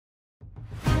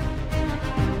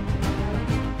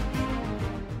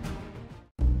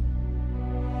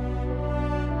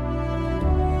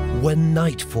When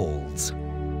night falls,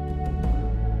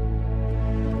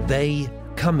 they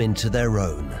come into their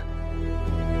own.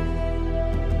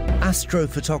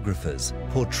 Astrophotographers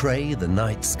portray the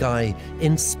night sky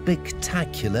in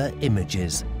spectacular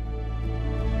images.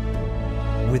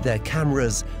 With their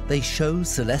cameras, they show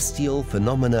celestial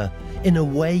phenomena in a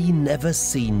way never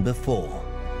seen before.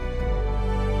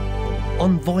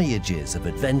 On voyages of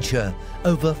adventure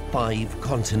over 5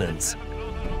 continents.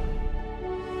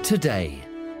 Today,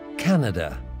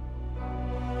 Canada.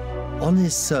 On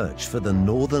his search for the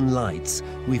Northern Lights,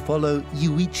 we follow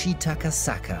Yuichi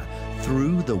Takasaka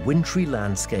through the wintry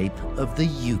landscape of the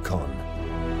Yukon.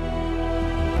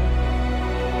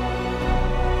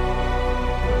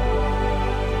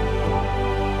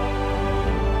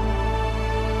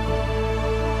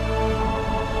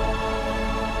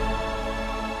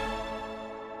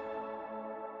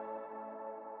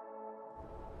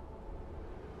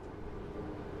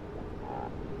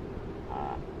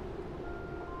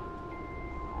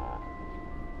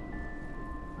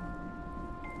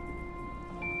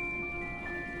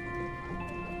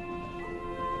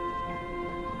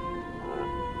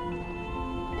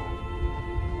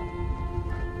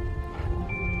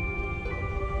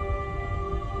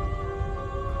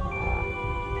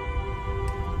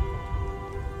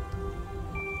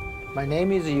 My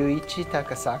name is Yuichi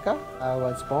Takasaka. I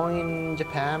was born in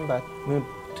Japan but moved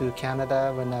to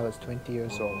Canada when I was 20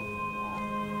 years old.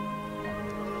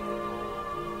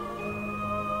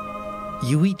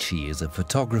 Yuichi is a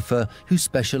photographer who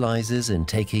specializes in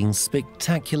taking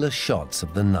spectacular shots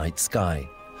of the night sky.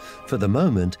 For the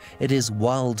moment, it is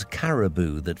wild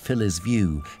caribou that fill his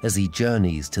view as he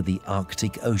journeys to the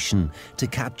Arctic Ocean to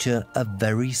capture a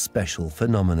very special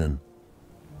phenomenon.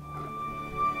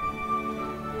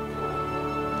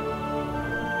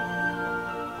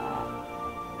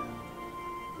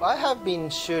 I have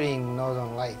been shooting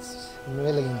Northern Lights,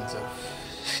 millions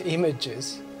of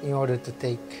images in order to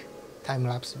take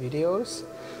time-lapse videos.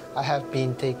 I have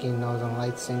been taking Northern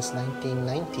Lights since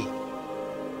 1990.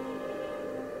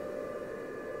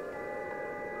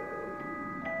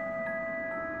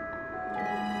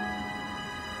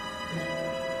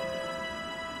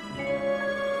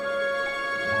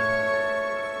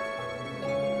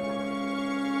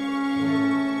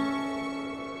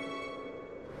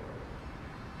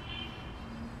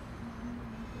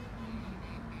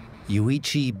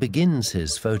 Yuichi begins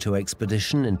his photo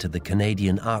expedition into the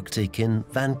Canadian Arctic in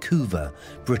Vancouver,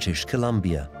 British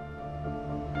Columbia.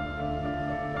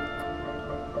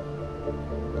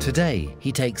 Today,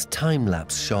 he takes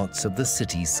time-lapse shots of the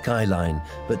city's skyline,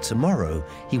 but tomorrow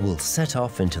he will set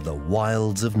off into the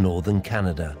wilds of northern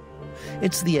Canada.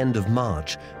 It's the end of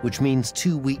March, which means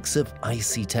 2 weeks of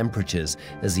icy temperatures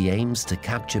as he aims to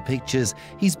capture pictures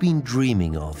he's been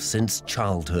dreaming of since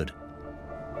childhood.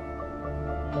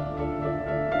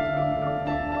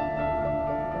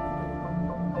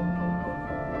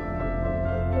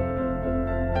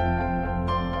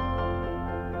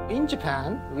 In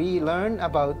Japan, we learn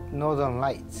about Northern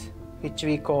Lights, which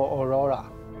we call Aurora.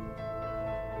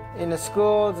 In the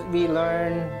schools, we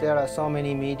learn there are so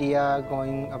many media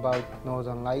going about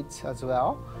Northern Lights as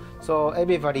well. So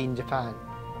everybody in Japan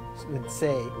would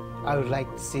say, I would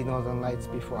like to see Northern Lights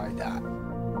before I die.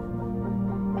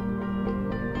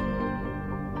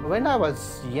 When I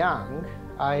was young,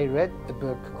 I read a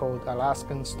book called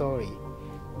Alaskan Story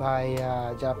by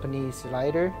a Japanese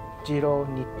writer, Jiro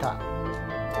Nitta.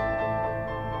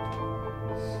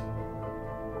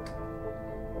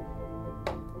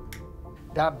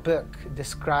 That book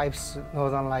describes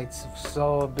Northern Lights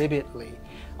so vividly.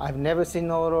 I've never seen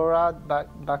Aurora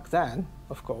back then,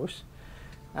 of course,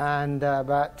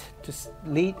 but to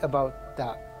read about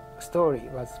that story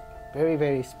was very,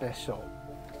 very special.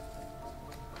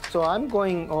 So I'm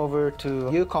going over to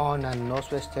Yukon and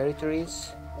Northwest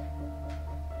Territories.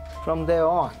 From there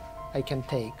on, I can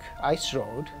take ice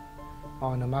road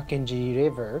on the Mackenzie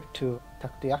River to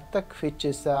Taktuaktuk, which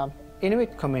is an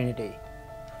Inuit community,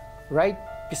 right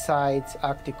beside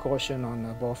Arctic Ocean on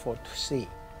the Beaufort Sea.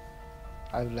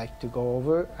 I would like to go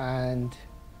over and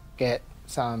get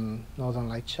some Northern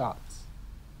Light shots.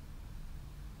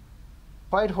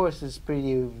 Whitehorse is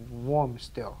pretty warm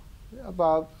still,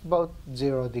 about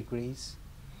 0 degrees.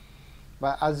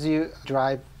 But as you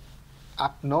drive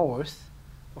up north,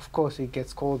 of course it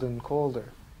gets colder and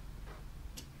colder.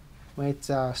 When it's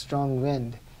a strong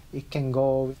wind, it can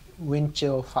go wind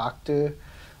chill factor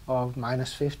of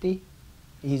 -50,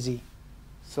 easy.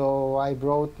 So I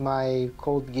brought my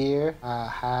cold gear, a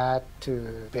hat,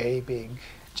 to very big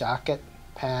jacket,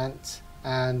 pants,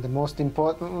 and most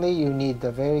importantly, you need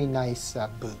the very nice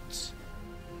boots.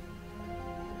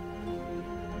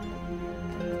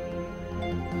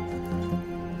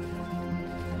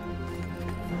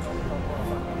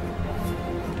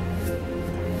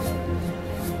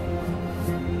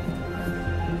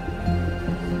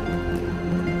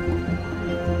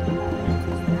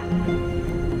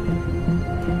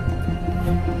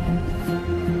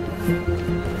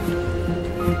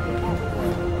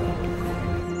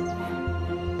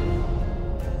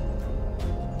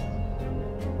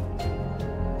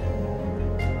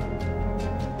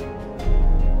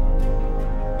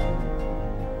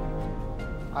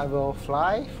 will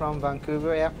fly from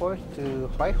Vancouver Airport to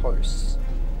Whitehorse.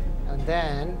 And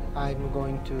then I'm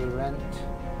going to rent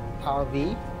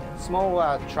RV,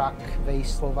 small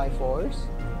truck-based 4x4s,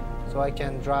 so I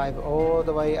can drive all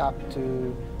the way up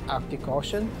to Arctic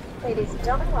Ocean. Ladies and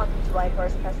gentlemen, welcome to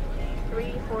Whitehorse, Custom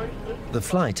 348. The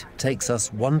flight takes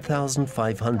us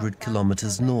 1,500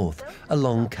 kilometers north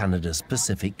along Canada's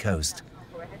Pacific coast.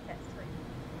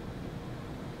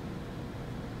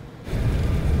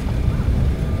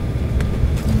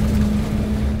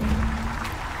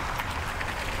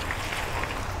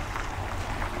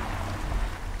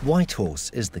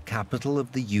 Whitehorse is the capital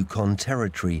of the Yukon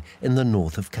Territory in the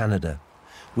north of Canada.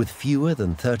 With fewer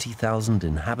than 30,000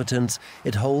 inhabitants,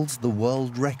 it holds the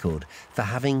world record for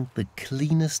having the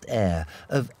cleanest air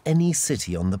of any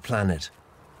city on the planet.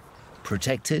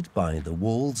 Protected by the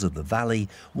walls of the valley,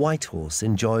 Whitehorse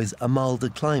enjoys a milder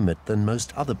climate than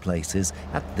most other places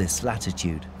at this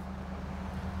latitude.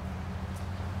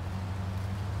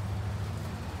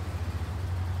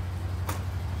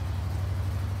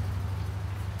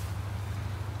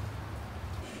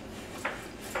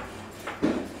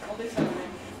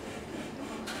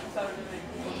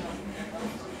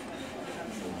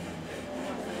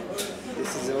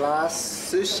 This is the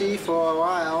last sushi for a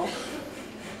while.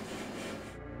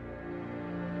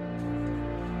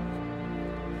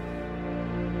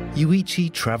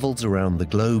 Yuichi travels around the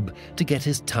globe to get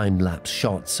his time-lapse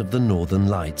shots of the northern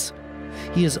lights.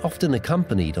 He is often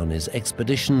accompanied on his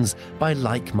expeditions by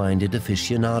like-minded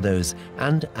aficionados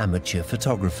and amateur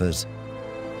photographers.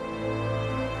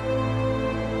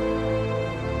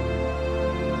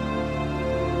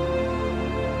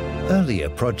 Earlier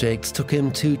projects took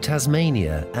him to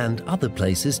Tasmania and other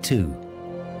places too.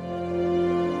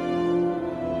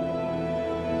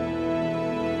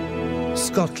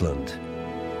 Scotland,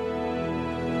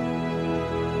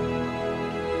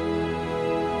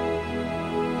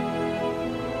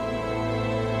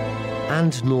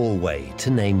 and Norway, to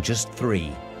name just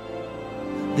three.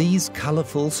 These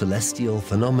colourful celestial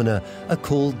phenomena are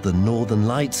called the Northern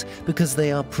Lights because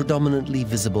they are predominantly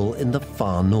visible in the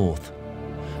far north.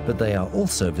 But they are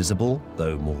also visible,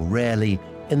 though more rarely,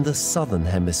 in the southern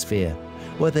hemisphere,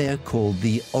 where they are called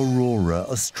the Aurora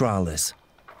australis.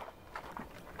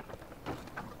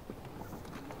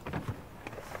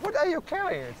 What are you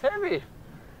carrying? It's heavy.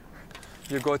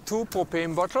 You got 2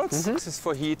 propane bottles. This is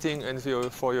for heating and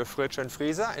for your fridge and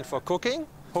freezer. And for cooking,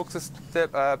 hook the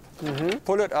step up,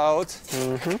 pull it out,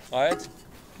 right?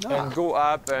 And go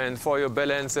up. And for your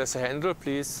balance, there's a handle,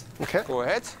 please. Okay. Go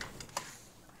ahead.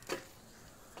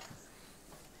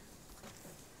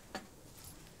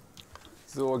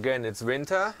 So again, it's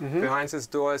winter. Behind this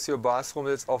door is your bathroom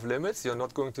that's off limits. You're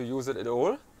not going to use it at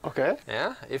all. Okay.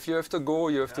 Yeah. If you have to go,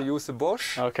 you have to use the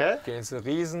bush. Okay. Okay. And the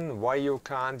reason why you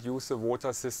can't use the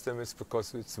water system is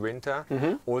because it's winter.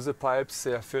 All the pipes,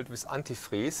 they are filled with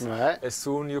antifreeze. Right. As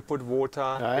soon you put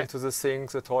water into the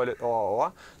sink, the toilet,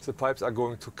 or the pipes are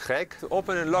going to crack. So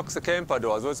open and lock the camper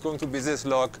door. So it's going to be this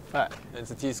lock. Right. And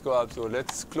the teeth go up. So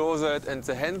let's close it. And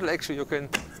the handle, actually, you can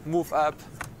move up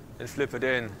and flip it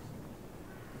in.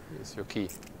 Here's your key.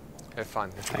 Have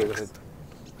fun. Have to play with it.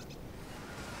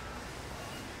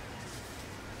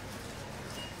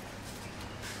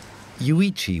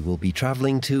 Yuichi will be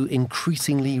travelling to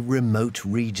increasingly remote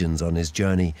regions on his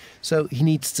journey, so he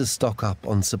needs to stock up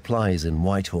on supplies in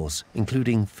Whitehorse,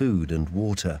 including food and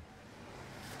water.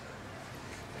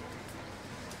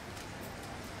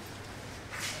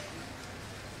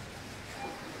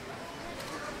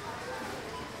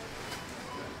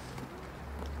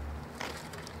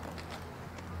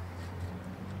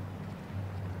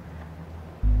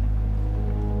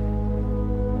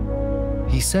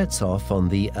 He sets off on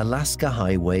the Alaska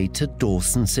Highway to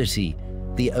Dawson City,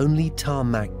 the only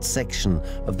tarmacked section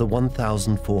of the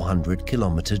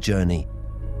 1,400-kilometer journey.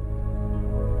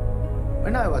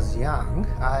 When I was young,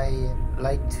 I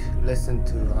liked to listen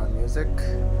to music.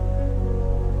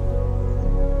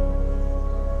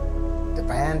 The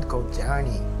band called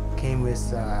Journey came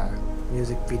with a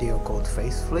music video called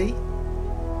Faithfully.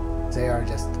 They are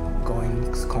just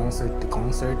going concert to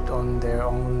concert on their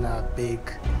own big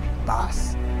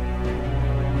bus.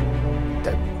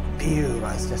 The view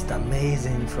was just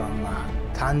amazing, from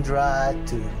tundra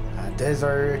to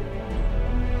desert.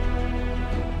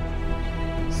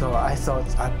 So I thought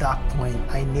at that point,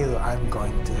 I knew I'm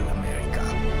going to America.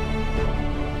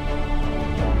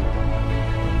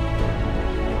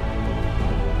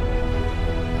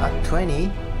 At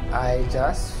 20, I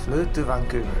just flew to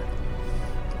Vancouver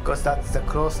because that's the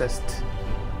closest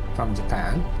from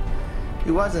Japan.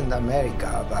 It wasn't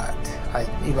America, but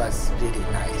it was really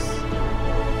nice.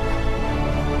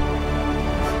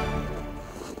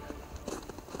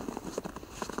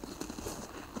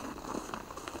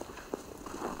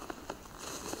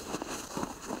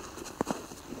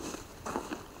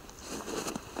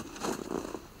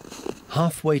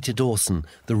 Halfway to Dawson,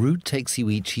 the route takes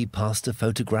Yuichi past a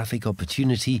photographic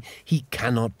opportunity he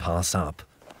cannot pass up: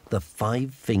 the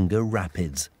Five-Finger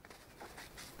Rapids.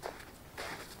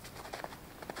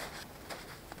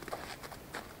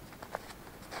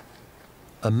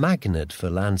 A magnet for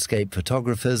landscape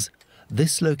photographers,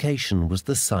 this location was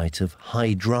the site of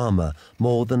high drama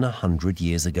more than 100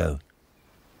 years ago.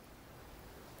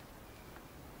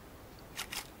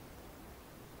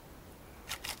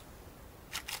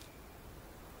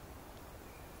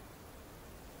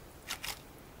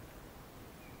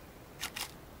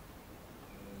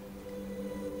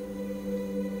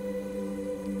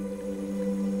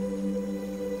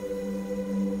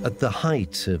 At the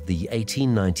height of the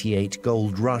 1898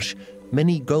 gold rush,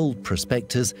 many gold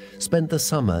prospectors spent the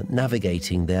summer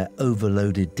navigating their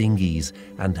overloaded dinghies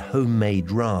and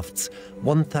homemade rafts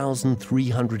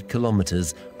 1,300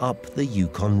 kilometers up the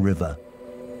Yukon River.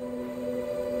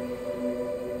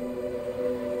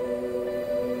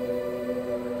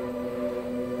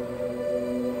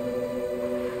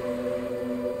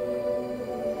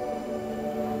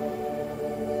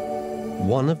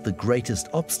 One of the greatest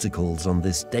obstacles on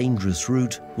this dangerous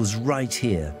route was right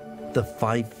here, the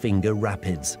Five-Finger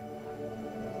Rapids.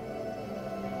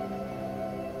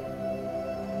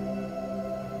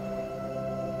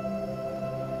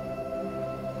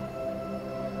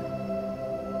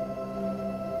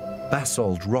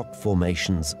 Basalt rock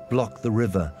formations block the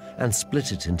river and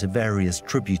split it into various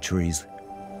tributaries.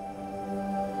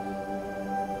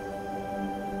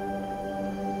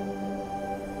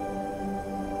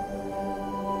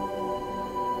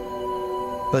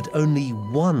 But only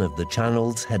one of the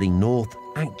channels heading north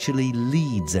actually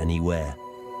leads anywhere.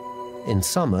 In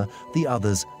summer, the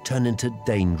others turn into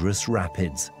dangerous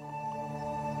rapids.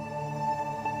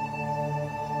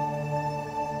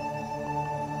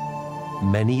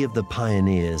 Many of the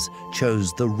pioneers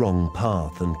chose the wrong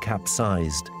path and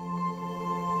capsized.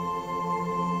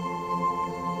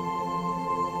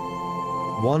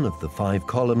 One of the 5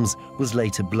 columns was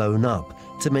later blown up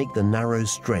to make the narrow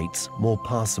straits more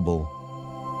passable.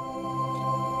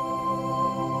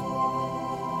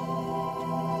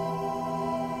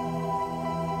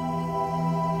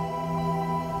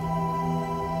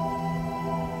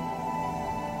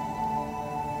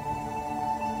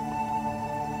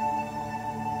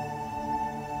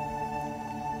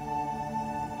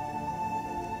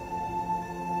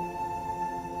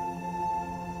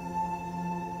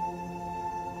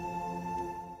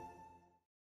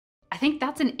 I think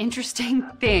that's an interesting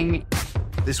thing.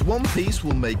 This one piece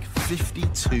will make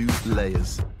 52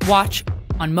 layers. Watch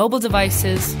on mobile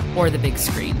devices or the big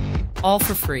screen. All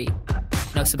for free.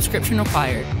 No subscription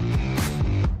required.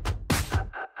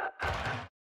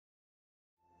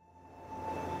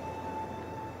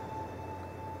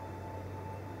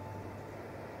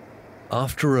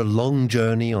 After a long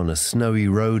journey on a snowy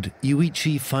road,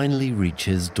 Yuichi finally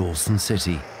reaches Dawson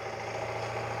City.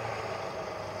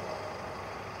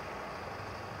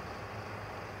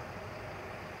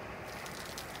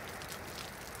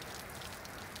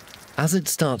 As it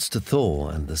starts to thaw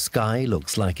and the sky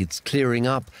looks like it's clearing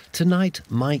up, tonight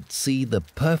might see the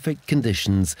perfect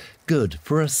conditions good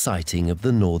for a sighting of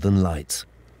the Northern Lights.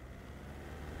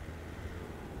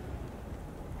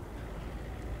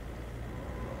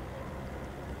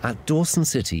 At Dawson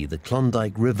City, the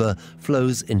Klondike River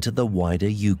flows into the wider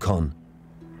Yukon.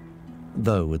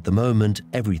 Though at the moment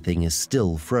everything is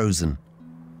still frozen.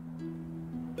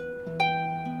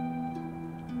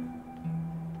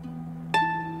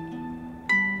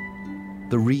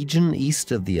 The region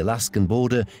east of the Alaskan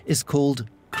border is called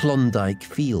Klondike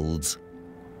Fields.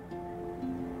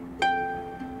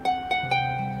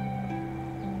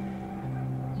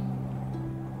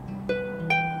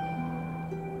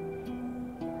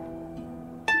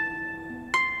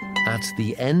 At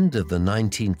the end of the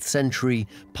 19th century,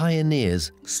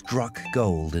 pioneers struck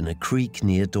gold in a creek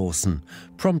near Dawson,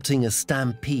 prompting a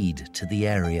stampede to the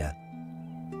area.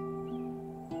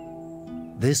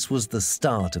 This was the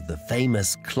start of the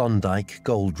famous Klondike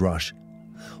Gold Rush.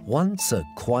 Once a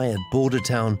quiet border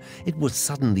town, it was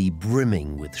suddenly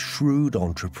brimming with shrewd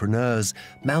entrepreneurs,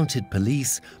 mounted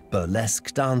police,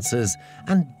 burlesque dancers,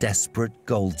 and desperate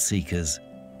gold seekers.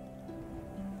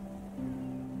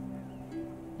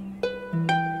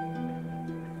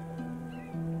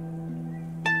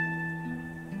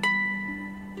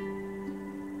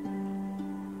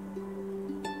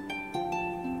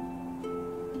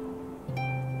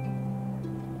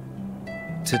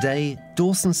 Today,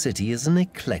 Dawson City is an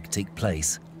eclectic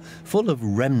place, full of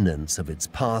remnants of its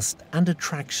past and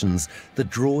attractions that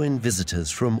draw in visitors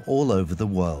from all over the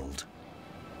world.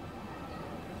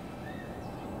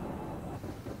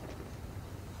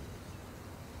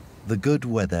 the good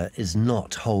weather is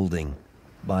not holding.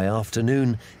 By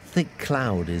afternoon, thick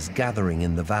cloud is gathering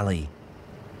in the valley.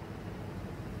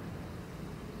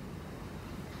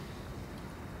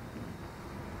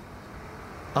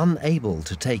 Unable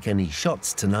to take any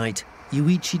shots tonight,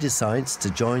 Yuichi decides to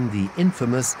join the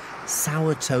infamous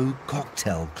Sour Toe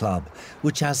Cocktail Club,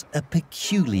 which has a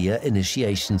peculiar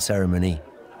initiation ceremony.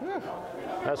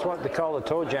 That's what they call the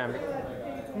toe jam.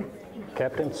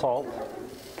 Kept in salt,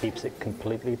 keeps it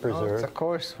completely preserved. Oh, it's a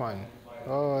coarse one.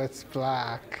 Oh, it's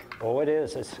black. Oh, it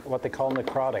is. It's what they call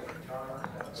necrotic.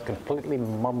 It's completely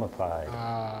mummified.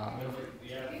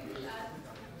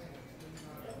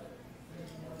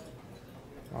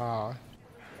 Wow.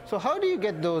 So how do you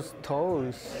get those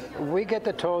toes? We get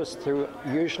the toes through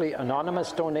usually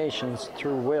anonymous donations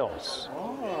through wills.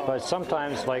 But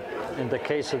sometimes, like in the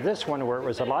case of this one where it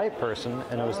was a live person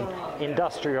and it was an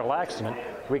industrial accident,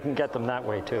 we can get them that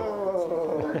way too.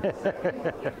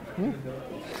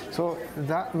 So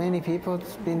that many people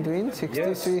has been doing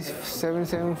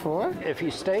 63774? If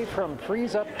you stay from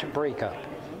freeze up to break up,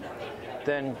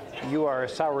 then you are a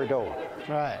sourdough.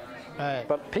 Right. Right.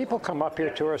 But people come up here,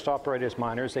 tourist operators,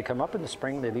 miners, they come up in the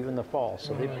spring, they leave in the fall,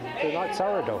 so they're not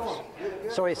sourdoughs.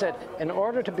 So he said, in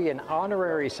order to be an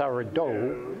honorary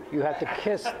sourdough, you have to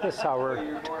kiss the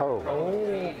sourdough.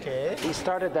 Okay. He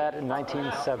started that in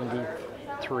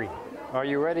 1973. Are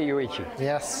you ready, Yuichi?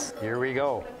 Yes. Here we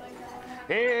go.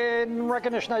 In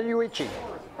recognition of Yuichi,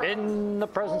 in the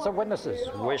presence of witnesses,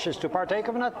 wishes to partake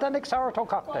of an authentic sourdough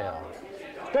cocktail,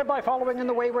 thereby following in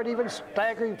the wayward, even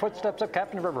staggering footsteps of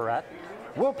Captain River Rat,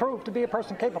 will prove to be a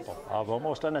person capable of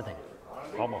almost anything.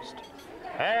 Almost.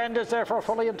 And is therefore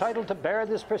fully entitled to bear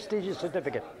this prestigious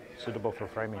certificate, suitable for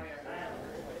framing.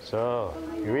 So,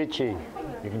 Yuichi,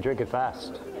 you can drink it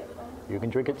fast. You can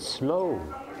drink it slow.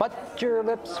 But your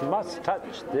lips must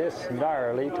touch this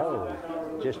gnarly toe.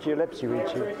 Just your lips,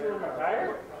 Yuichi.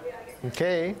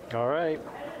 Okay. All right.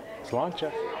 Let's launch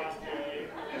it.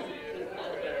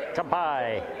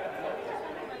 Kampai.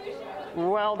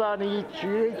 Well done,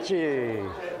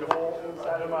 Yuichi.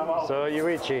 So,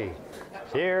 Yuichi,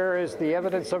 here is the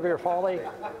evidence of your folly.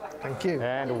 Thank you.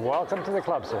 And welcome to the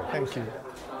club, sir. Thank you.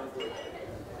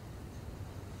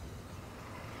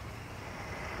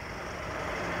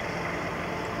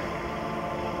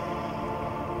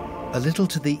 A little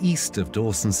to the east of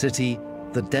Dawson City,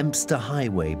 the Dempster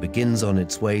Highway begins on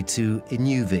its way to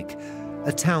Inuvik,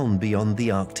 a town beyond the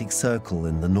Arctic Circle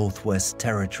in the Northwest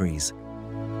Territories.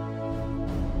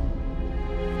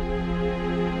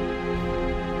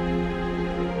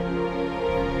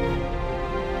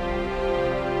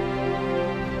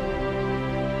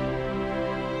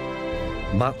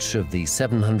 Much of the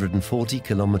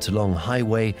 740-kilometre-long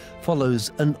highway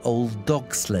follows an old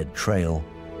dog sled trail.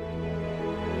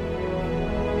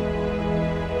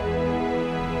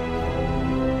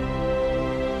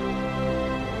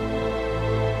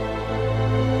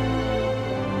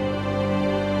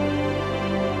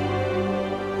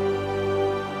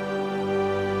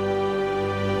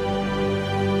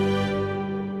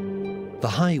 The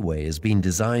highway has been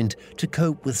designed to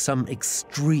cope with some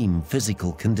extreme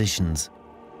physical conditions.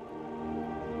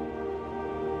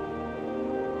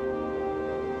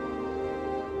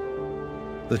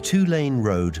 The two-lane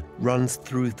road runs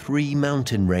through 3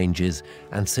 mountain ranges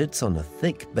and sits on a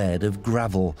thick bed of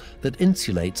gravel that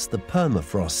insulates the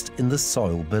permafrost in the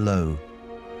soil below.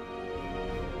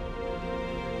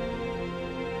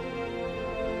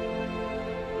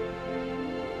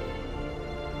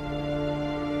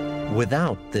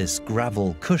 Without this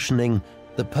gravel cushioning,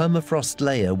 the permafrost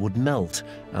layer would melt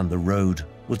and the road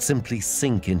would simply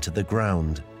sink into the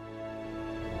ground.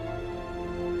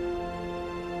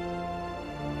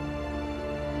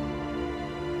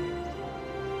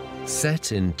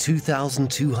 Set in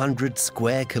 2,200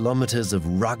 square kilometers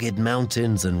of rugged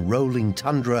mountains and rolling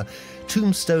tundra,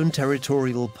 Tombstone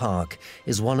Territorial Park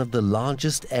is one of the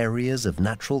largest areas of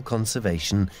natural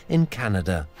conservation in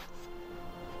Canada.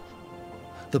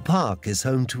 The park is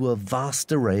home to a vast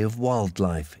array of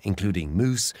wildlife, including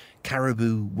moose,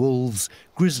 caribou, wolves,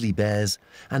 grizzly bears,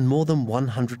 and more than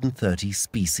 130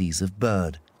 species of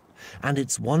bird. And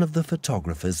it's one of the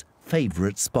photographers'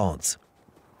 favorite spots.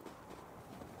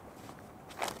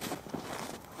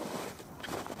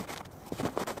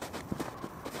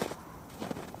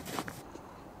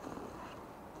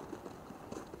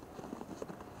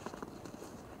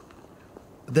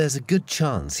 There's a good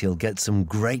chance he'll get some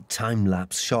great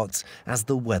time-lapse shots as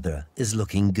the weather is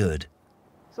looking good.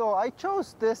 So I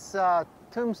chose this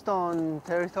Tombstone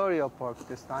Territorial Park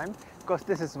this time because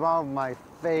this is one of my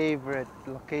favorite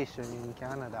locations in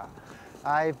Canada.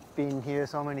 I've been here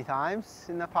so many times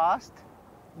in the past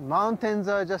Mountains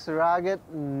are just rugged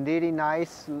and really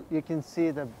nice. You can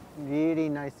see the really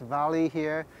nice valley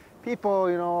here. People,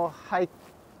 you know, hike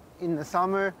in the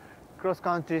summer,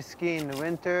 cross-country ski in the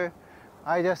winter.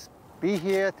 I just be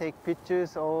here, take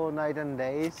pictures all night and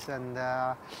days, and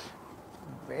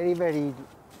very, very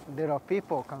little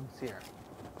people comes here.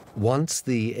 Once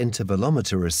the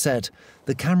intervalometer is set,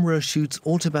 the camera shoots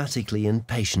automatically and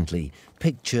patiently,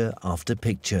 picture after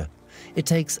picture. It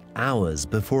takes hours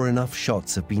before enough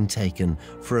shots have been taken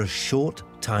for a short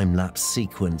time-lapse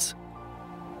sequence.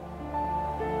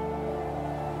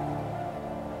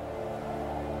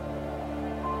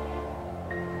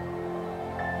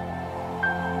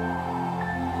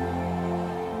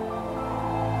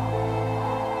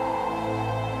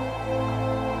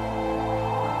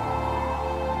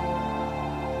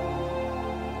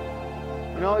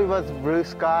 You know, it was blue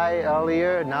sky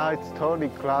earlier, now it's totally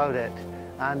clouded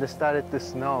and it started to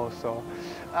snow. So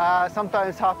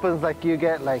sometimes happens like you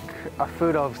get like a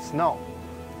foot of snow,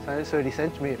 30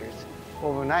 centimeters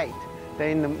overnight.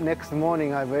 Then the next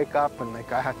morning I wake up and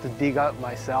like I have to dig out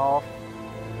myself.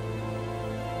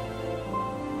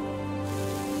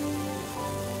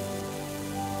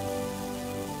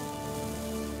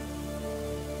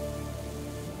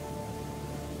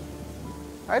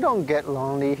 I don't get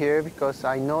lonely here because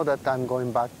I know that I'm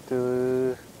going back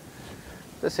to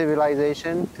the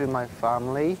civilization, to my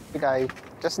family. I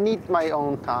just need my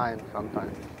own time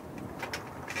sometimes.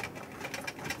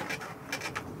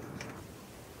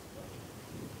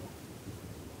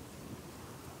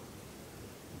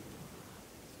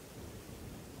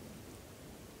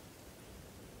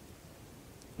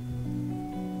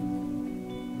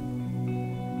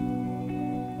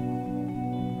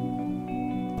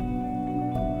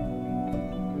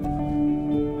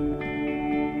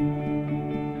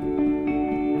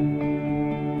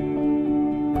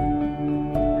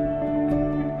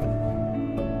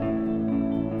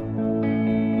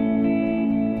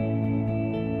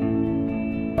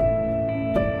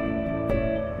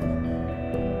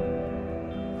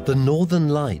 The Northern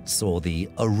Lights, or the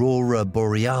Aurora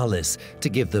Borealis, to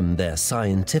give them their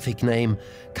scientific name,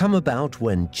 come about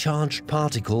when charged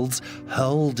particles,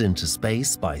 hurled into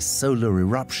space by solar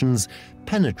eruptions,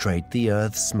 penetrate the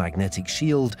Earth's magnetic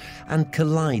shield and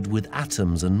collide with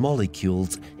atoms and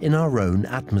molecules in our own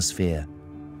atmosphere.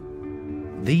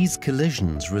 These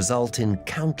collisions result in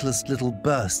countless little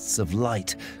bursts of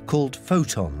light, called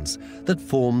photons, that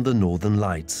form the Northern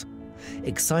Lights.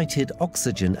 Excited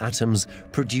oxygen atoms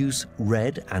produce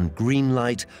red and green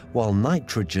light, while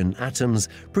nitrogen atoms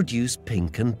produce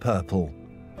pink and purple.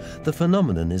 The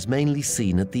phenomenon is mainly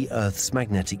seen at the Earth's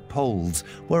magnetic poles,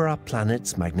 where our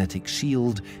planet's magnetic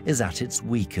shield is at its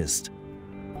weakest.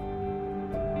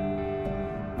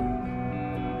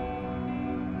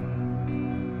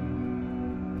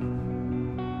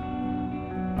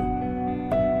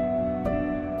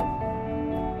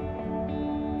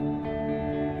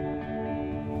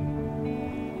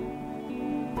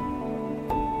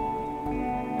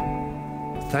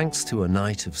 Thanks to a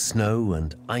night of snow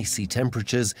and icy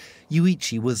temperatures,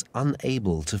 Yuichi was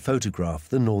unable to photograph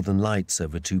the Northern Lights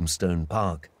over Tombstone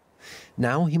Park.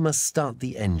 Now he must start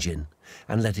the engine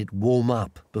and let it warm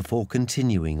up before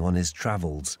continuing on his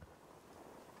travels.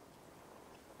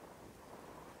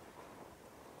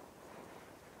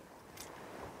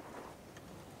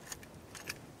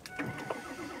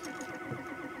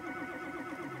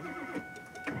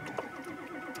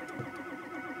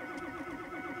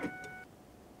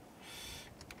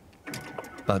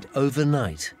 But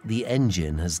overnight, the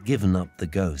engine has given up the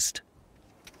ghost.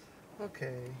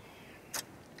 Okay.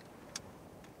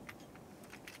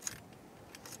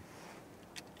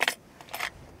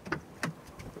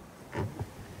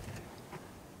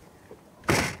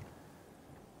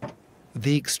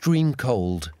 The extreme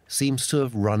cold seems to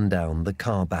have run down the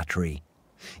car battery.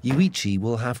 Yuichi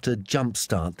will have to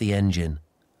jump-start the engine.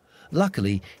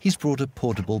 Luckily, he's brought a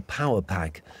portable power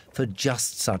pack for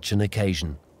just such an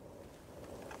occasion.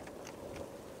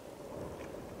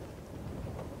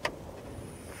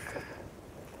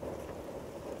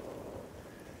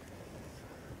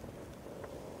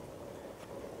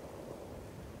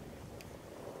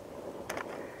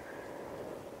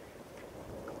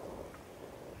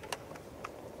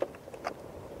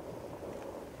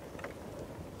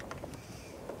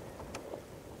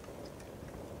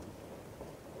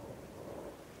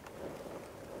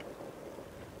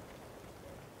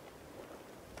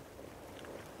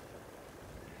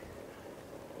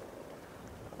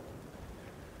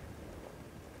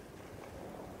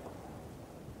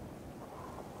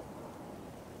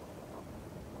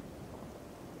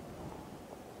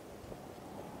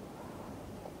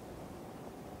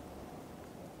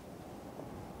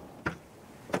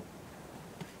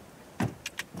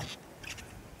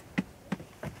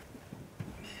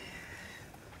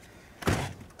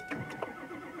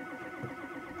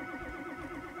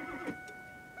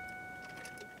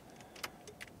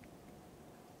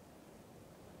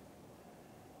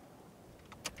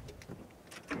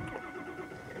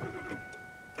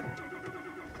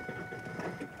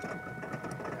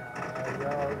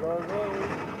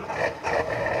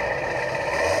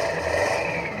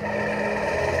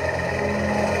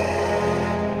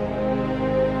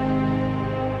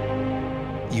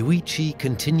 Yuichi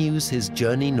continues his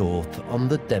journey north on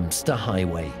the Dempster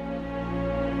Highway.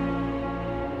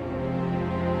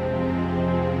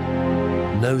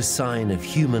 No sign of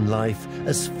human life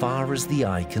as far as the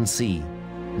eye can see.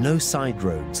 No side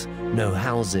roads, no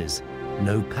houses,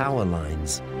 no power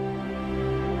lines.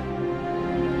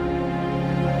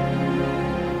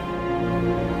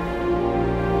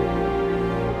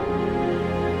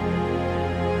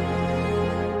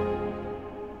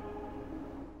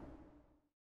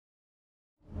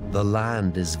 The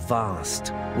land is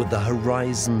vast, with the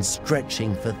horizon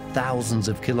stretching for thousands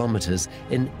of kilometers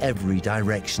in every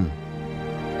direction.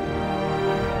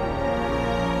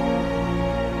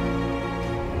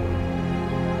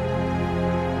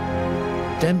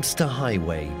 Dempster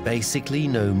Highway, basically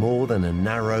no more than a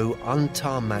narrow,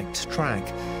 untarmacked track,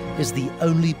 is the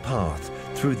only path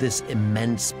through this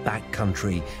immense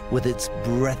backcountry with its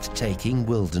breathtaking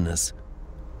wilderness.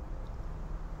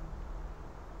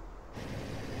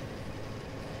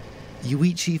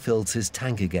 Yuichi fills his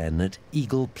tank again at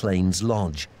Eagle Plains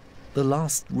Lodge, the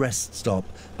last rest stop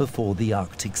before the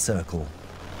Arctic Circle.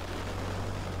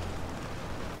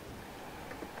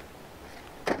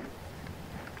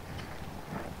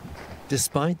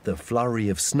 Despite the flurry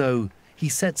of snow, he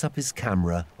sets up his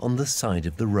camera on the side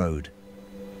of the road.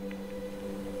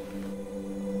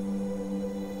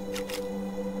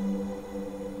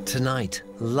 Tonight,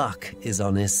 luck is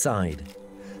on his side.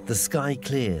 The sky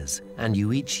clears, and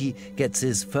Yuichi gets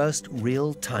his first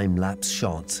real time-lapse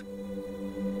shots.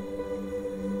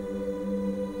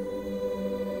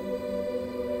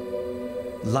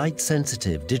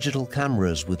 Light-sensitive digital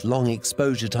cameras with long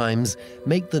exposure times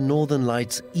make the northern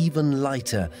lights even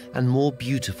lighter and more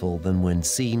beautiful than when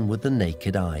seen with the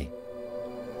naked eye.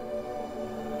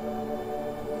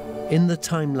 In the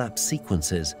time-lapse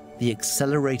sequences, the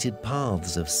accelerated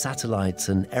paths of satellites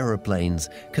and aeroplanes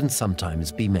can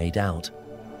sometimes be made out.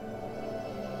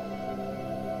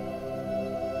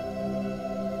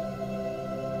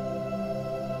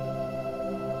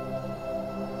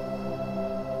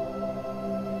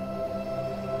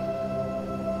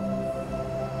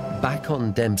 Back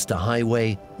on Dempster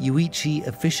Highway, Yuichi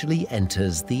officially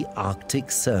enters the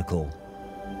Arctic Circle.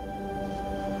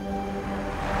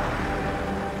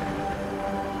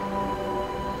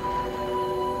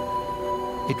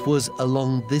 It was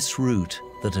along this route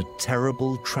that a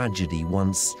terrible tragedy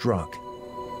once struck.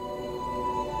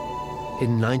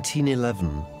 In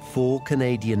 1911, 4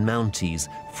 Canadian Mounties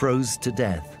froze to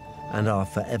death and are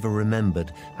forever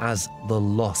remembered as the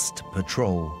Lost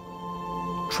Patrol.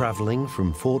 Traveling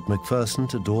from Fort McPherson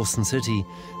to Dawson City,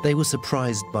 they were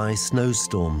surprised by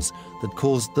snowstorms that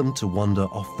caused them to wander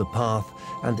off the path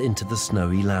and into the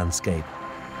snowy landscape.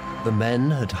 The men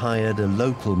had hired a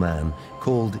local man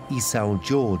called Esau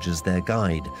George as their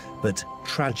guide, but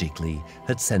tragically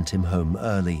had sent him home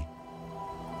early.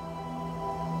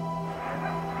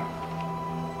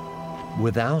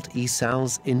 Without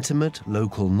Esau's intimate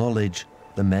local knowledge,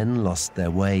 the men lost their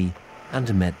way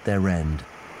and met their end.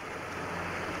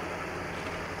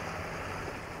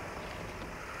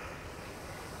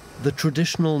 The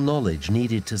traditional knowledge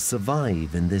needed to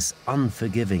survive in this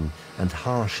unforgiving and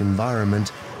harsh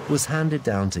environment was handed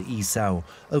down to Esau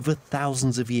over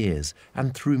thousands of years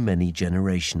and through many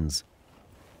generations.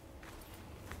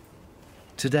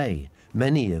 Today,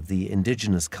 many of the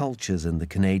indigenous cultures in the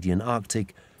Canadian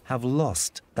Arctic have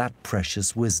lost that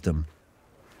precious wisdom.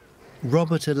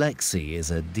 Robert Alexi is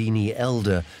a Dini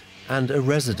elder and a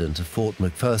resident of Fort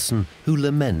McPherson who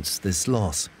laments this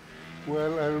loss.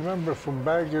 Well, I remember from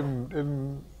back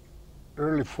in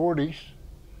early 40s,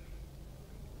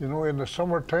 you know, in the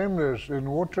summertime,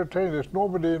 in wintertime, there's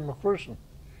nobody in McPherson.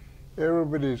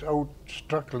 Everybody's out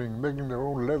struggling, making their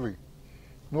own living.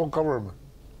 No government,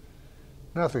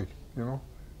 nothing, you know,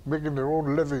 making their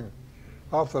own living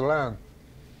off the land,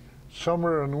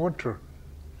 summer and winter,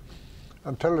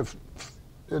 until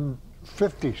in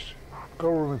 50s,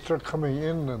 government started coming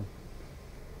in and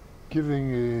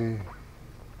giving a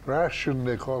ration,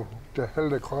 they call, the hell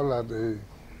they call that,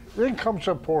 income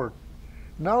support.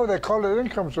 Now they call it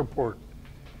income support.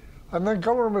 And then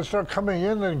government start coming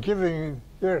in and giving,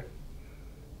 here,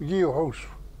 we give you a house,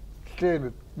 stay in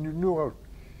it, new house,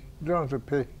 you don't have to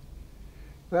pay.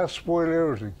 That spoiled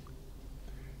everything.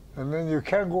 And then you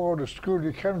can't go out of school,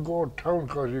 you can't go out of town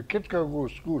because your kids can't go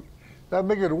to school. That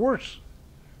make it worse.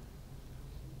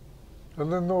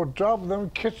 And then no job,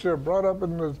 them kids are brought up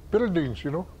in the buildings,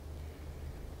 you know.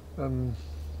 And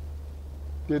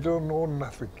they don't know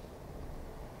nothing.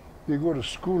 They go to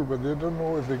school, but they don't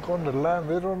know if they go on the land,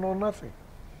 they don't know nothing.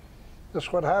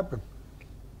 That's what happened.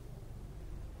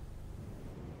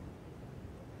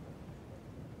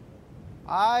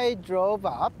 I drove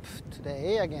up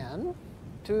today again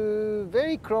to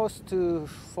very close to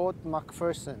Fort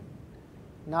McPherson.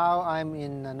 Now I'm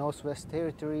in the Northwest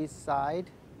Territories side,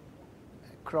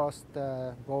 across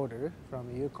the border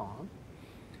from Yukon.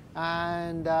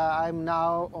 And I'm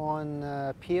now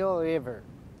on Peel River.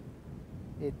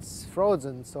 It's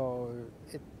frozen, so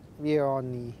we are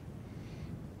on the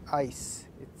ice.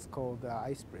 It's called the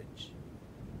ice bridge.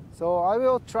 So I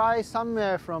will try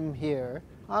somewhere from here.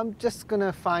 I'm just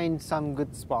gonna find some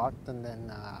good spot and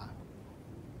then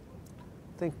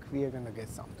think we are gonna get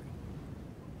something.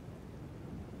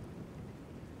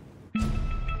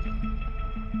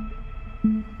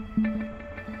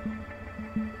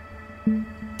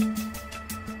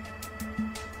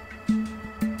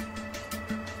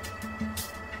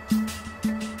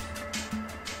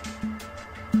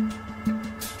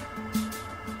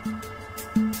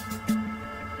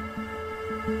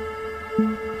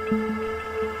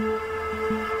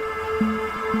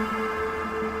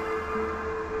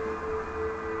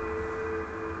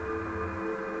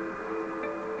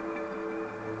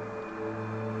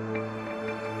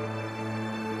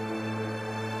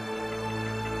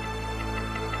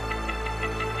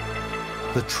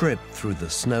 The trip through the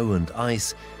snow and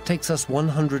ice takes us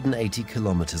 180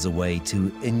 kilometers away to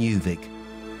Inuvik.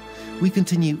 We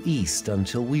continue east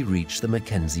until we reach the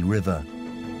Mackenzie River.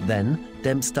 Then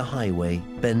Dempster Highway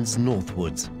bends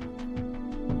northwards.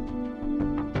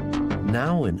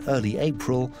 Now in early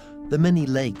April, the many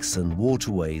lakes and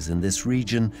waterways in this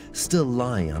region still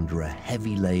lie under a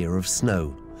heavy layer of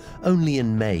snow. Only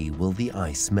in May will the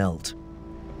ice melt.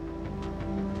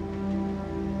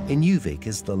 Inuvik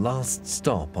is the last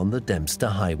stop on the Dempster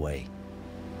Highway.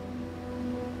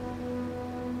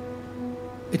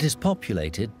 It is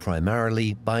populated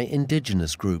primarily by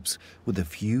indigenous groups, with a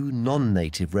few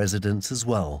non-native residents as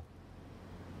well.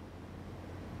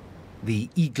 The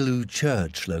Igloo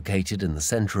Church, located in the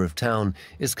center of town,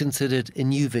 is considered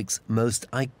Inuvik's most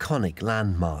iconic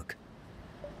landmark.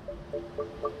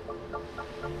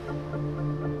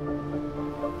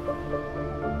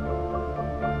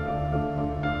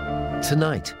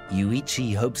 Tonight,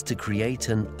 Yuichi hopes to create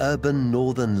an urban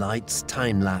Northern Lights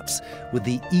time-lapse with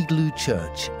the Igloo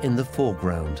Church in the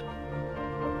foreground.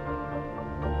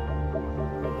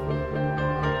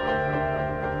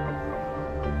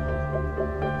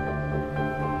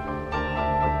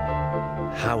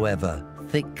 However,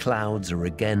 thick clouds are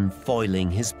again foiling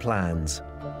his plans.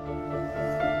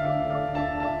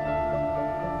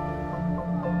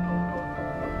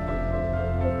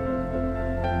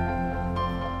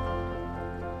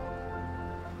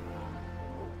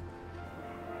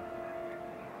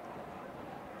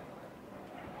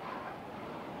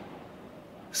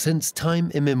 Since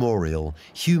time immemorial,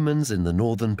 humans in the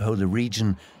northern polar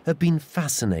region have been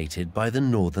fascinated by the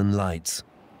northern lights.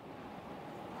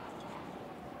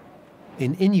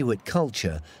 In Inuit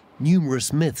culture,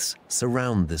 numerous myths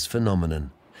surround this phenomenon.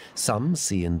 Some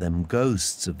see in them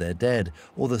ghosts of their dead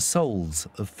or the souls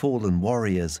of fallen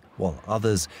warriors, while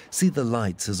others see the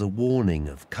lights as a warning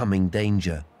of coming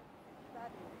danger.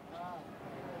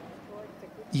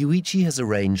 Yuichi has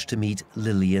arranged to meet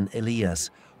Lillian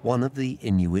Elias, one of the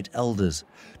Inuit elders,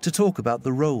 to talk about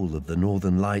the role of the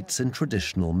Northern Lights in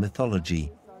traditional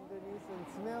mythology.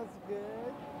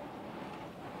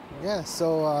 Yeah,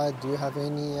 so do you have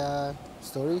any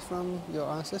story from your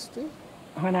ancestry?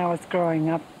 When I was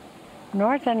growing up,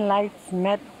 Northern Lights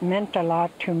meant a lot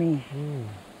to me.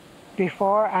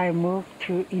 Before I moved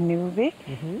to Inuvik,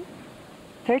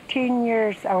 13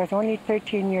 years, I was only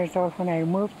 13 years old when I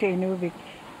moved to Inuvik,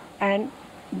 and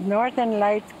Northern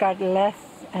Lights got less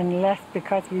and less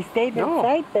because we stayed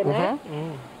inside the night.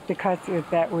 Because of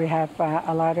that we have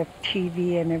a lot of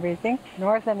TV and everything.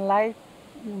 Northern Lights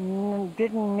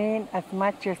didn't mean as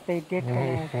much as they did when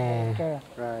I was a girl.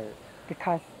 Right.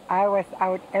 Because I was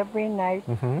out every night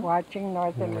watching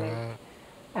Northern Lights.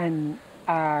 And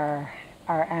our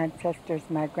ancestors,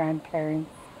 my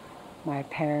grandparents, my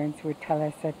parents would tell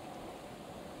us that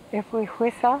if we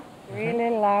whistle really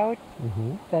loud,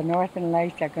 the Northern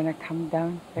Lights are going to come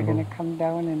down. They're going to come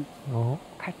down and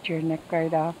cut your neck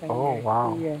right off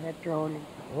and your head rolling.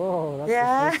 Oh,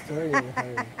 that's a good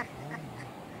story.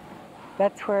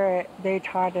 That's where they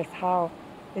taught us how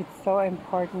it's so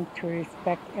important to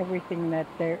respect everything that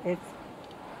there is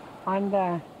on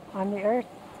the earth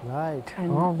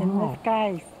and in the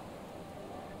skies.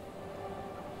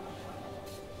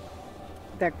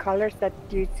 The colors that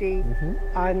you see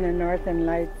on the Northern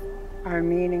Lights are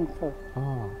meaningful.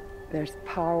 There's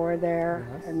power there,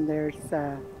 Yes. and there's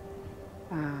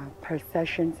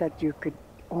processions that you could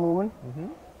own,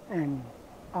 and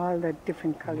all the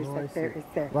different colors Oh, I that there see. is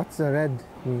there. What's the red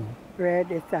mean?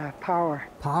 Red is power.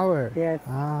 Power. Yes,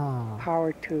 Ah.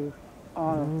 power to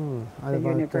all What the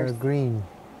about universe. green?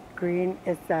 Green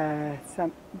is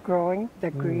some growing,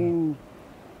 the green,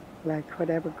 like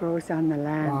whatever grows on the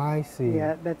land. Oh, I see.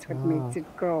 Yeah, that's what makes it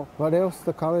grow. What else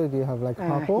the color do you have? Like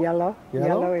purple? Yellow. Yellow?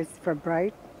 Yellow is for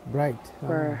bright, Bright.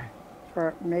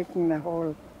 for making the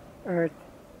whole earth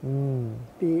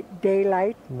be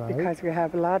daylight, Right. because we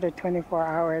have a lot of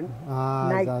 24-hour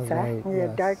nights. That's right. We have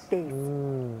Yes. dark days.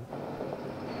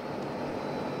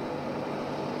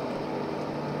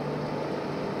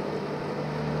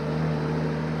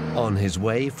 On his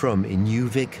way from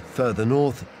Inuvik further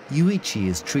north, Yuichi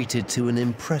is treated to an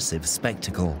impressive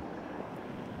spectacle.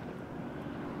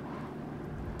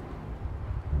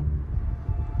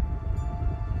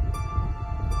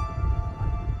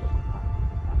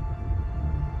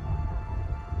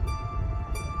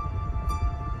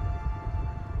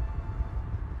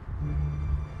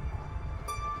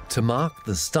 To mark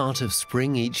the start of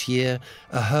spring each year,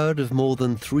 a herd of more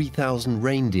than 3,000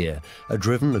 reindeer are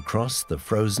driven across the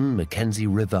frozen Mackenzie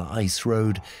River ice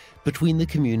road between the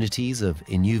communities of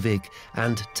Inuvik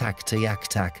and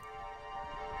Taktayaktak.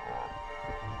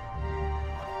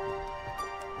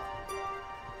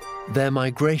 Their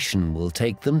migration will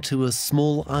take them to a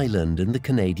small island in the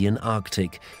Canadian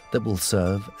Arctic that will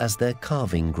serve as their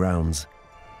calving grounds.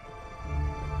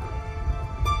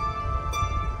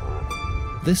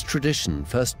 This tradition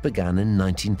first began in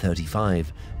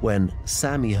 1935, when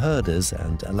Sami herders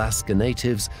and Alaska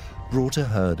natives brought a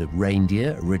herd of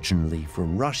reindeer originally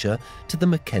from Russia to the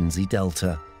Mackenzie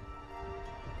Delta.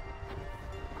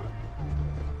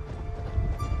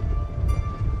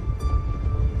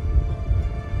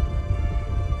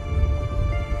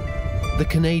 The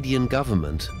Canadian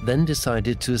government then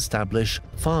decided to establish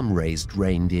farm-raised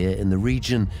reindeer in the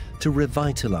region to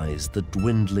revitalize the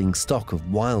dwindling stock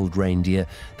of wild reindeer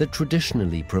that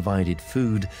traditionally provided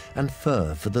food and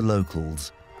fur for the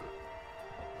locals.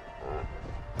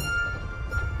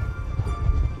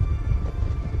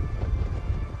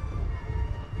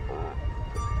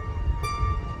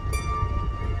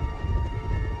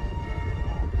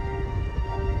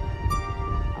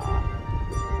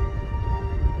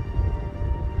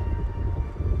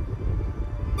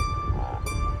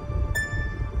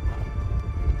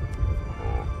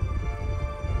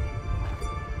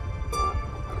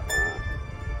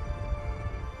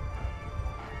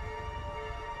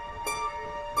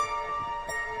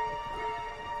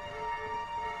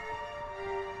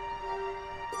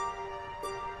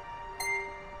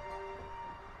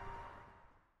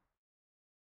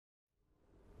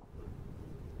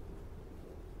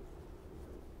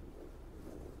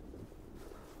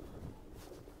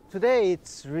 Today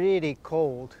it's really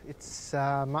cold. It's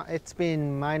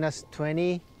been minus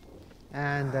 20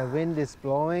 and the wind is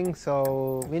blowing,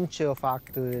 so wind chill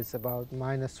factor is about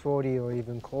minus 40 or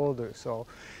even colder. So,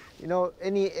 you know,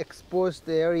 any exposed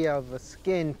area of the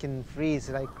skin can freeze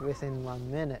like within 1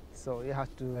 minute. So you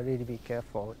have to really be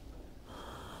careful.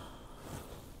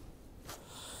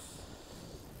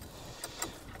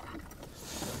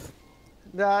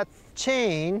 The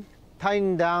chain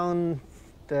tying down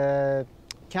the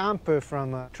camper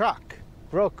from a truck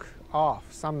broke off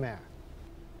somewhere.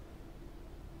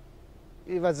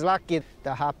 It was lucky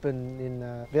that happened in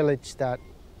a village that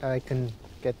I can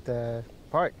get the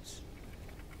parts.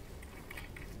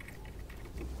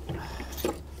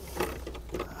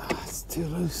 Still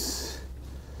loose.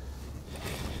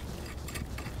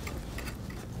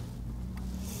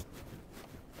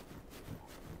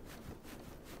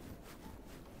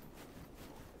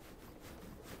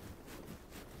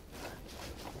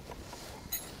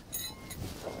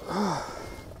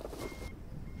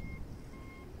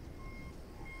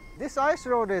 This ice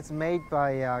road is made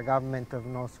by government of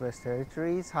Northwest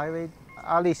Territories highway.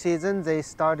 Early season they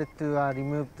started to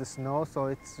remove the snow, so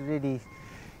it's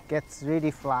gets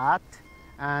really flat,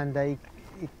 and it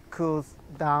cools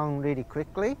down really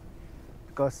quickly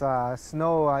because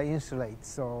snow insulates.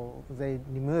 So they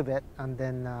remove it, and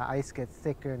then ice gets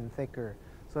thicker and thicker.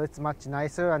 So it's much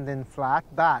nicer and then flat.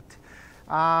 But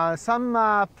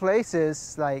some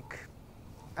places like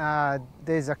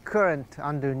there's a current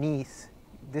underneath.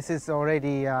 This is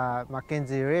already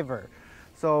Mackenzie River.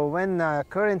 So when the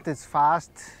current is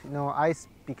fast, you know, ice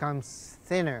becomes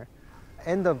thinner.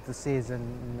 End of the season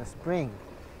in the spring,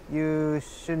 you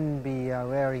shouldn't be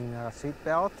wearing a seat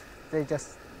belt. They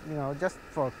just, you know, just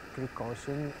for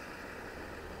precaution.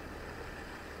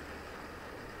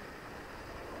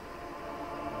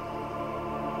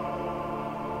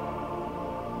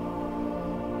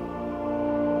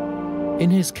 In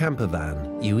his camper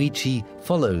van, Yuichi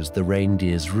follows the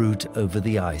reindeer's route over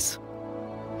the ice.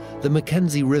 The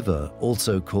Mackenzie River,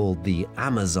 also called the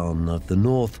Amazon of the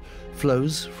North,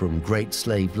 flows from Great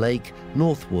Slave Lake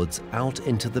northwards out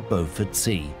into the Beaufort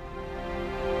Sea.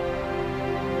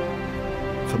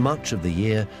 For much of the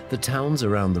year, the towns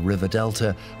around the river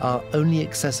delta are only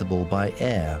accessible by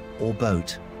air or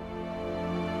boat.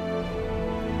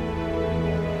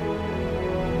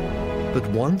 But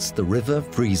once the river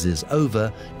freezes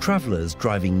over, travellers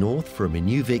driving north from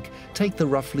Inuvik take the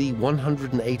roughly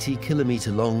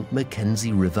 180-kilometre-long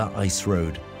Mackenzie River Ice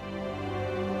Road.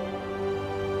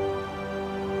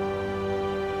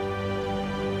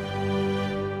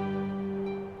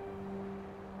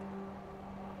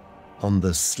 On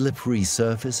the slippery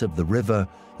surface of the river,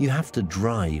 you have to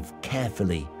drive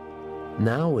carefully.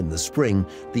 Now in the spring,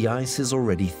 the ice is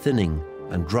already thinning,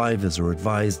 and drivers are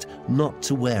advised not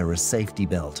to wear a safety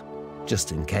belt,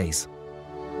 just in case.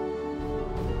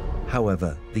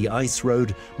 However, the ice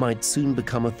road might soon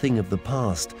become a thing of the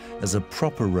past, as a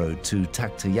proper road to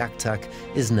Taktayaktak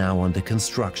is now under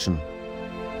construction.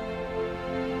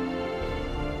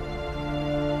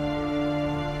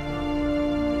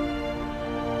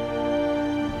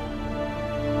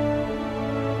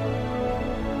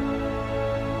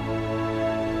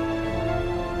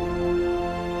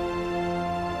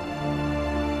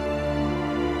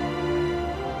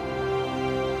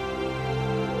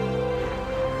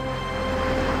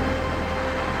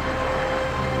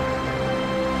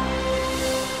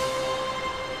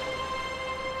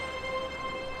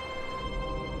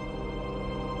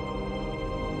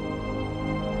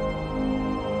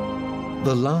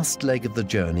 The last leg of the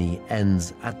journey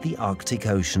ends at the Arctic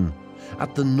Ocean,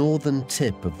 at the northern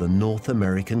tip of the North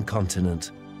American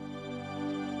continent.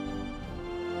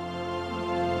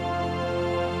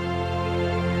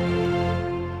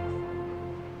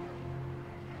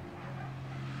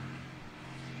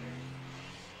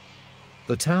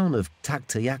 The town of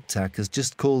Taktayaktak is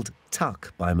just called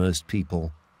Tak by most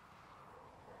people.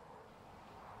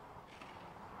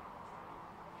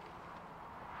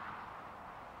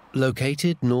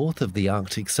 Located north of the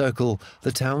Arctic Circle,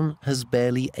 the town has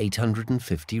barely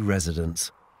 850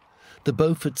 residents. The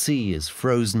Beaufort Sea is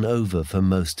frozen over for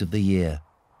most of the year.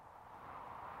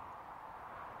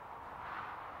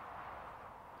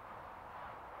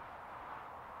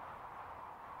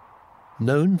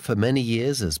 Known for many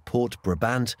years as Port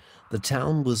Brabant, the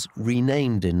town was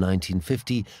renamed in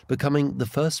 1950, becoming the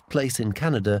first place in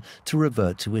Canada to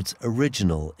revert to its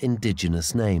original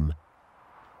indigenous name.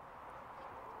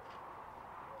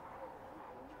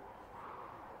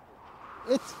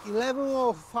 It's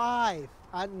 11:05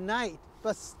 at night,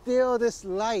 but still this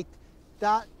light,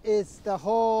 that is the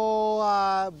whole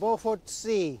Beaufort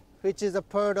Sea, which is a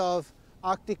part of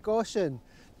Arctic Ocean.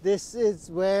 This is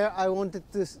where I wanted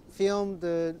to film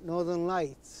the Northern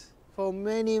Lights for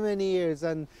many, many years.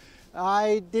 And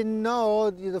I didn't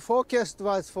know the forecast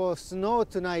was for snow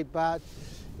tonight, but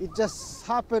it just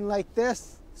happened like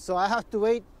this. So I have to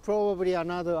wait probably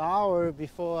another hour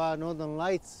before Northern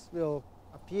Lights will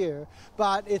appear,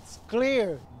 but it's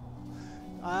clear.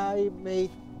 I may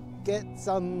get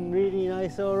some really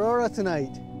nice aurora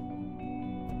tonight.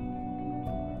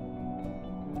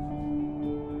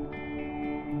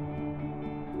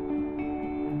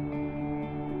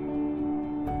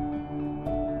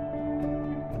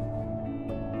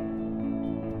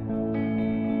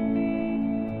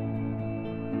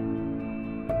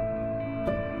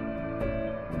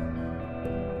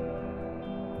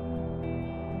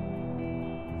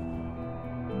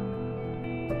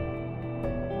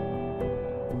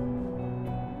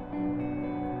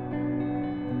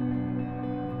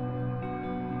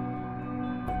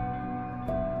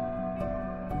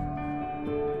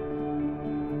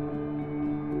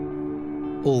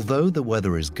 Although the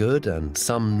weather is good and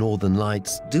some northern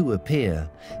lights do appear,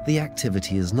 the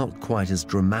activity is not quite as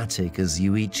dramatic as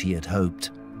Yuichi had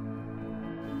hoped.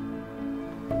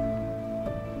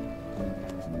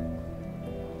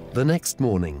 The next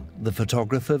morning, the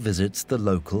photographer visits the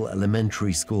local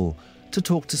elementary school to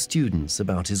talk to students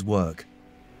about his work.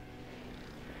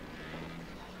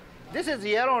 This is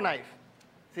Yellowknife.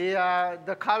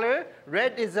 The color,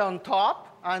 red is on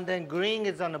top and then green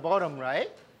is on the bottom,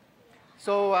 right?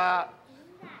 So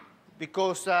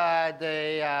because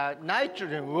the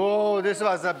nitrogen, whoa, this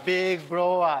was a big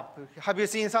blow up. Have you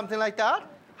seen something like that?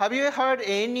 Have you heard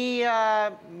any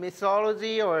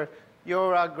mythology or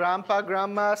your grandpa,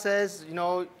 grandma says, you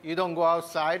know, you don't go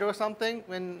outside or something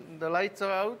when the lights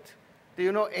are out? Do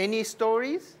you know any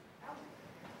stories?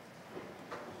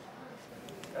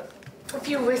 If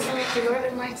you whistle at the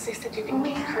northern lights, they said you can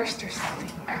get cursed or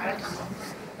something.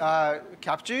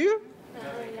 Capture you?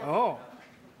 Yeah. Oh.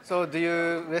 So do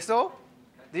you whistle?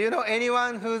 Do you know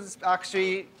anyone who's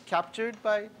actually captured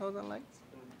by northern lights?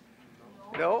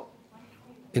 No?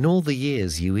 In all the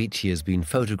years Yuichi has been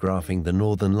photographing the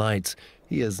northern lights,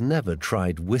 he has never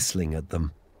tried whistling at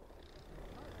them.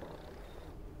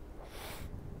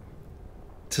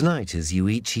 Tonight is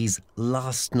Yuichi's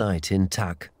last night in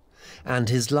Tak, and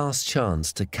his last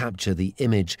chance to capture the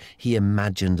image he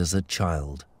imagined as a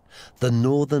child. The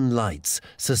northern lights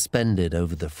suspended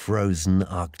over the frozen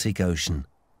Arctic Ocean.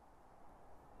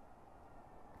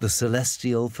 The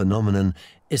celestial phenomenon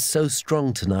is so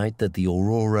strong tonight that the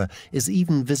aurora is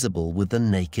even visible with the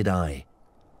naked eye.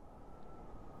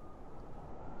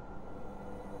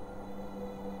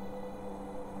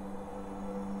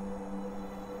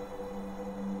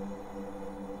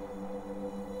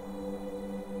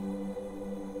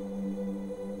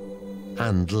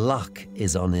 And luck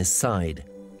is on his side.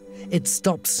 It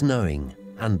stops snowing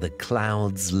and the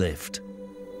clouds lift.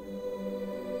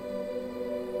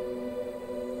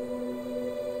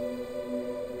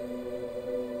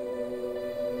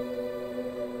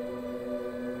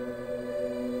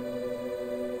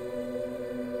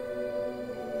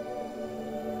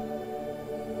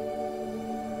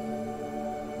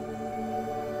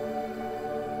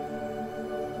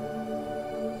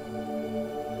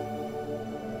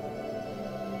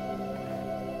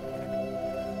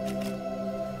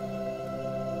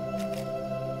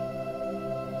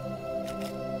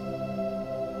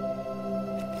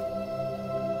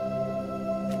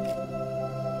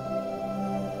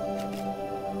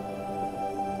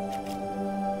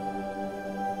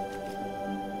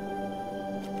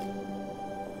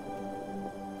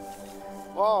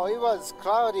 Wow, it was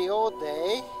cloudy all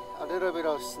day, a little bit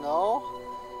of snow,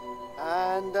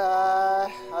 and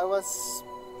I was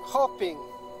hoping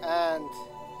and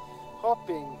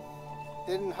hoping.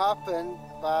 Didn't happen,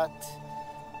 but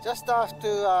just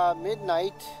after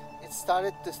midnight it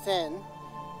started to thin.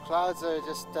 Clouds are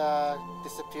just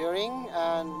disappearing,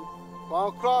 and 1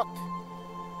 o'clock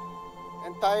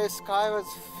entire sky was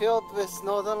filled with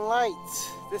northern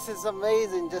lights. This is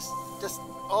amazing, just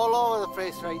all over the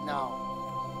place right now.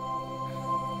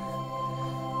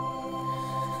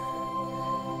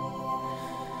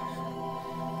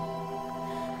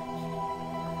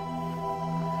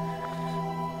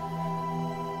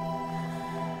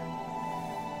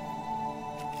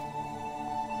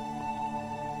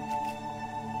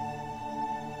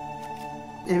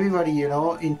 Everybody, you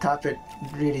know, interpret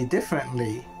really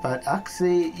differently, but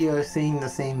actually you're seeing the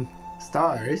same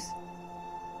stars.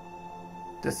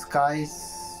 The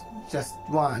sky's just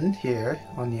one here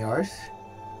on the earth,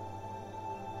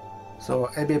 so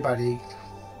everybody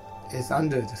is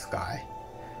under the sky,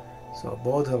 so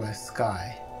borderless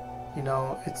sky. You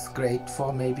know, it's great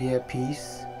for maybe a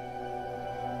peace.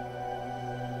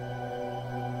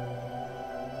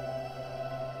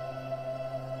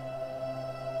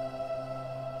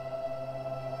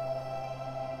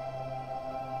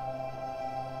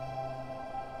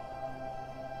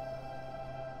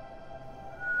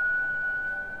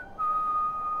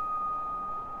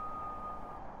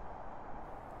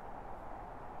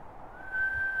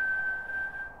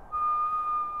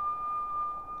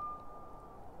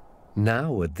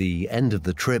 Now, at the end of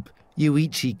the trip,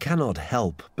 Yuichi cannot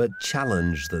help but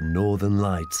challenge the northern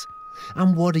lights.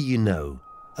 And what do you know?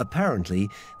 Apparently,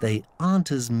 they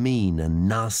aren't as mean and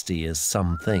nasty as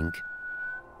some think.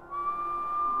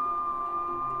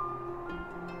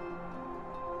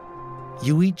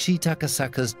 Yuichi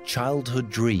Takasaka's childhood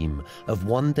dream of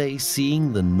one day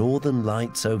seeing the northern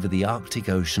lights over the Arctic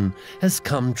Ocean has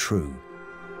come true.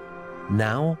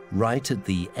 Now, right at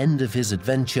the end of his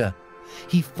adventure,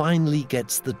 he finally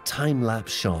gets the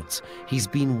time-lapse shots he's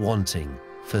been wanting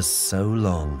for so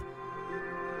long.